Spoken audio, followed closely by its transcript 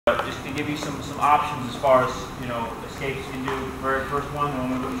Just to give you some options as far as, you know, escapes you can do. Very first one, the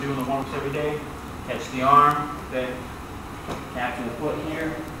one we're doing the warm-ups every day, catch the arm, okay, capture the foot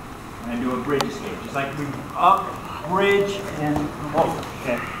here, and I do a bridge escape. Just like we up, bridge, and whoa,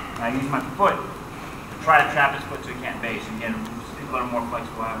 okay. And I use my foot to try to trap his foot so he can't base. And again, people that are more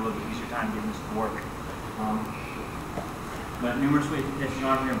flexible have a little bit easier time getting this to work. But numerous ways to catch the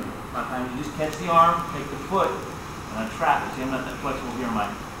arm here. A lot of times you just catch the arm, take the foot, and I trap it. See, I'm not that flexible here in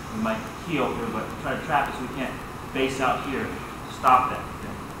my heel here, but try to trap it so we can't base out here to stop that.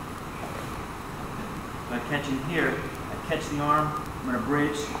 Okay. So I catch him here, I catch the arm, I'm going to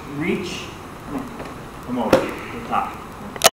bridge, reach, come over to the top.